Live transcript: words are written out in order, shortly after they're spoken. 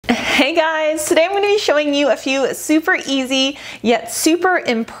Hey guys, today I'm going to be showing you a few super easy yet super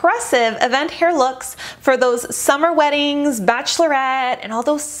impressive event hair looks for those summer weddings, bachelorette, and all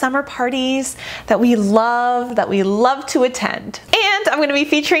those summer parties that we love to attend. And I'm going to be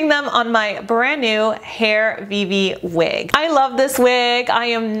featuring them on my brand new Hairvivi wig. I love this wig. I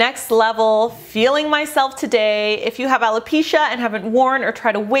am next level, feeling myself today. If you have alopecia and haven't worn or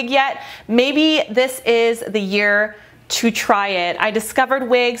tried a wig yet, maybe this is the year to try it. I discovered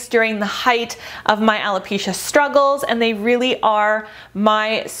wigs during the height of my alopecia struggles, and they really are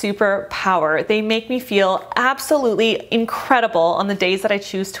my superpower. They make me feel absolutely incredible on the days that I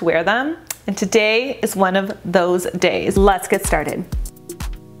choose to wear them. And today is one of those days. Let's get started.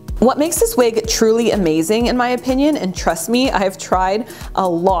 What makes this wig truly amazing, in my opinion, and trust me, I have tried a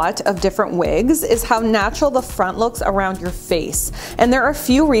lot of different wigs, is how natural the front looks around your face. And there are a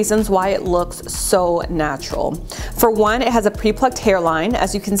few reasons why it looks so natural. For one, it has a pre-plucked hairline,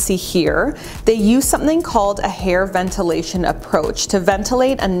 as you can see here. They use something called a hair ventilation approach to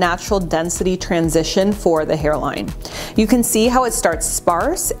ventilate a natural density transition for the hairline. You can see how it starts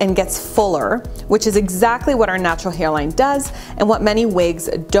sparse and gets fuller, which is exactly what our natural hairline does and what many wigs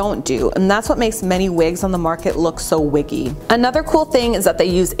don't do, and that's what makes many wigs on the market look so wiggy. Another cool thing is that they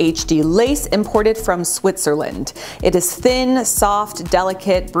use HD lace imported from Switzerland. It is thin, soft,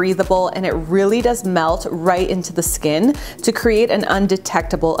 delicate, breathable, and it really does melt right into the skin to create an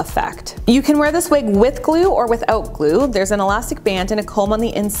undetectable effect. You can wear this wig with glue or without glue. There's an elastic band and a comb on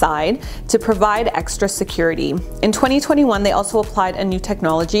the inside to provide extra security. In 2021, they also applied a new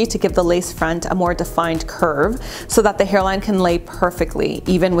technology to give the lace front a more defined curve so that the hairline can lay perfectly,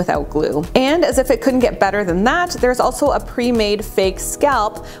 even without glue. And as if it couldn't get better than that, there's also a pre-made fake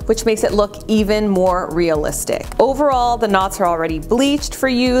scalp, which makes it look even more realistic. Overall, the knots are already bleached for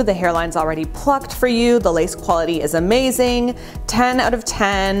you, the hairline's already plucked for you, the lace quality is amazing. 10 out of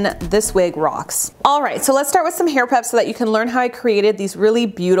 10, this wig rocks. Alright, so let's start with some hair prep so that you can learn how I created these really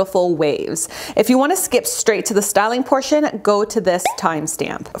beautiful waves. If you want to skip straight to the styling portion, go to this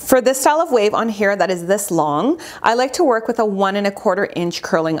timestamp. For this style of wave on hair that is this long, I like to work with a 1 1/4 inch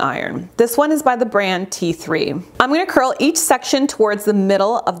curling iron. This one is by the brand T3. I'm going to curl each section towards the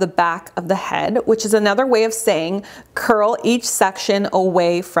middle of the back of the head, which is another way of saying curl each section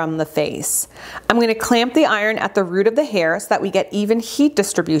away from the face. I'm going to clamp the iron at the root of the hair so that we get even heat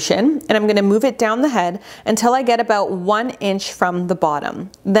distribution, and I'm going to move it down the head until I get about 1 inch from the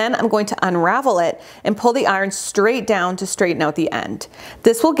bottom. Then I'm going to unravel it and pull the iron straight down to straighten out the end.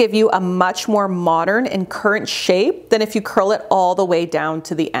 This will give you a much more modern and current shape than if you curl it all the way down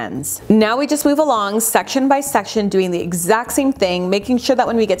to the ends. Now we just move along section by section, doing the exact same thing, making sure that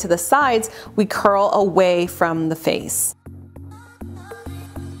when we get to the sides, we curl away from the face.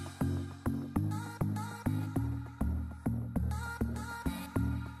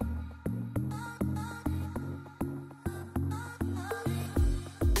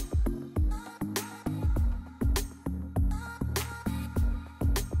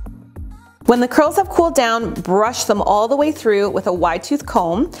 When the curls have cooled down, brush them all the way through with a wide tooth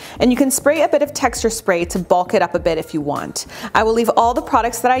comb, and you can spray a bit of texture spray to bulk it up a bit if you want. I will leave all the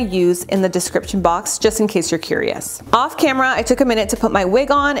products that I use in the description box just in case you're curious. Off camera, I took a minute to put my wig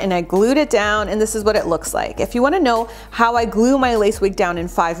on and I glued it down, and this is what it looks like. If you want to know how I glue my lace wig down in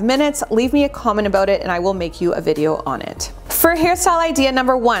 5 minutes, leave me a comment about it and I will make you a video on it. For hairstyle idea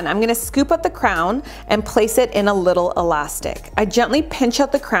number 1, I'm going to scoop up the crown and place it in a little elastic. I gently pinch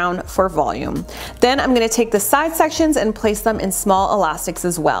out the crown for volume. Then I'm going to take the side sections and place them in small elastics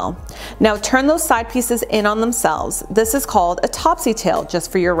as well. Now turn those side pieces in on themselves. This is called a topsy tail,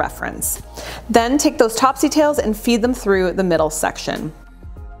 just for your reference. Then take those topsy tails and feed them through the middle section.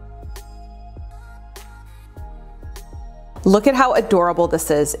 Look at how adorable this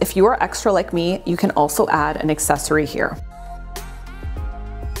is. If you are extra like me, you can also add an accessory here.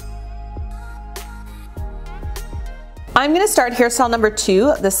 I'm going to start hairstyle number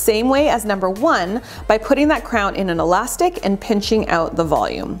 2 the same way as number 1 by putting that crown in an elastic and pinching out the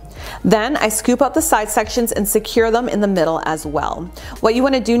volume. Then I scoop out the side sections and secure them in the middle as well. What you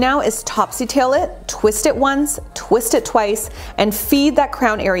want to do now is topsy tail it, twist it once, twist it twice, and feed that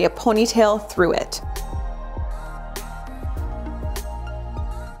crown area ponytail through it.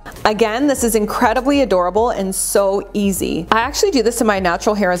 Again, this is incredibly adorable and so easy. I actually do this in my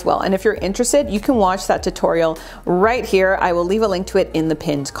natural hair as well, and if you're interested, you can watch that tutorial right here. I will leave a link to it in the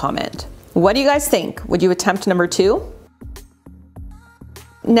pinned comment. What do you guys think? Would you attempt number 2?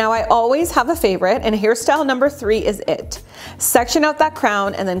 Now I always have a favorite, and hairstyle number 3 is it. Section out that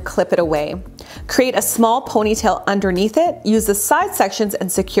crown and then clip it away. Create a small ponytail underneath it, use the side sections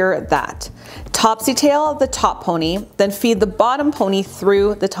and secure that. Topsy tail the top pony, then feed the bottom pony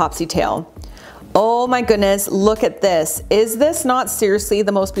through the topsy tail. Oh my goodness, look at this. Is this not seriously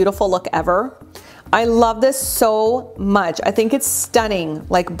the most beautiful look ever? I love this so much. I think it's stunning,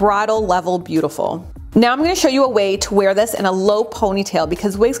 like bridal level beautiful. Now I'm going to show you a way to wear this in a low ponytail,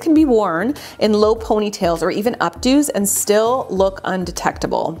 because wigs can be worn in low ponytails or even updos and still look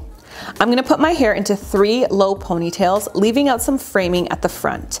undetectable. I'm going to put my hair into 3 low ponytails, leaving out some framing at the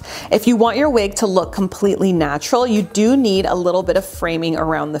front. If you want your wig to look completely natural, you do need a little bit of framing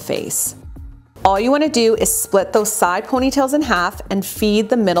around the face. All you want to do is split those side ponytails in half and feed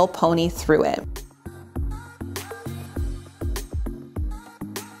the middle pony through it.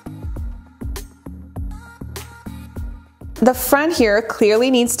 The front here clearly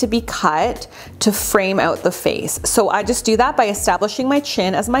needs to be cut to frame out the face. So I just do that by establishing my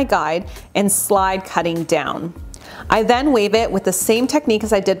chin as my guide and slide cutting down. I then wave it with the same technique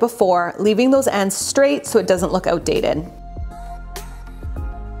as I did before, leaving those ends straight so it doesn't look outdated.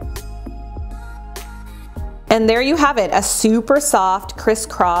 And there you have it, a super soft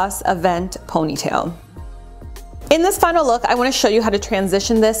crisscross event ponytail. In this final look, I want to show you how to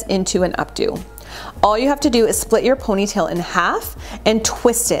transition this into an updo. All you have to do is split your ponytail in half and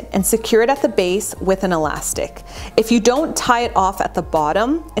twist it and secure it at the base with an elastic. If you don't tie it off at the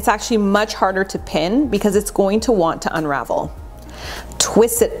bottom, it's actually much harder to pin because it's going to want to unravel.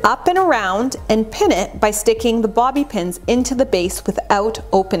 Twist it up and around and pin it by sticking the bobby pins into the base without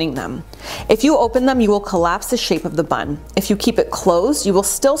opening them. If you open them, you will collapse the shape of the bun. If you keep it closed, you will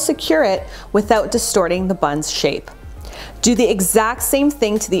still secure it without distorting the bun's shape. Do the exact same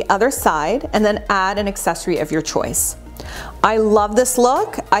thing to the other side and then add an accessory of your choice. I love this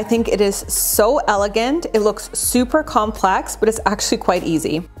look. I think it is so elegant. It looks super complex, but it's actually quite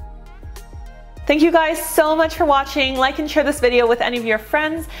easy. Thank you guys so much for watching. Like and share this video with any of your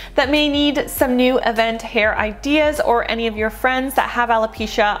friends that may need some new event hair ideas, or any of your friends that have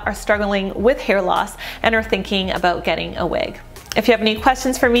alopecia, are struggling with hair loss, and are thinking about getting a wig. If you have any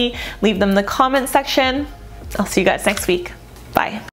questions for me, leave them in the comment section. I'll see you guys next week. Bye.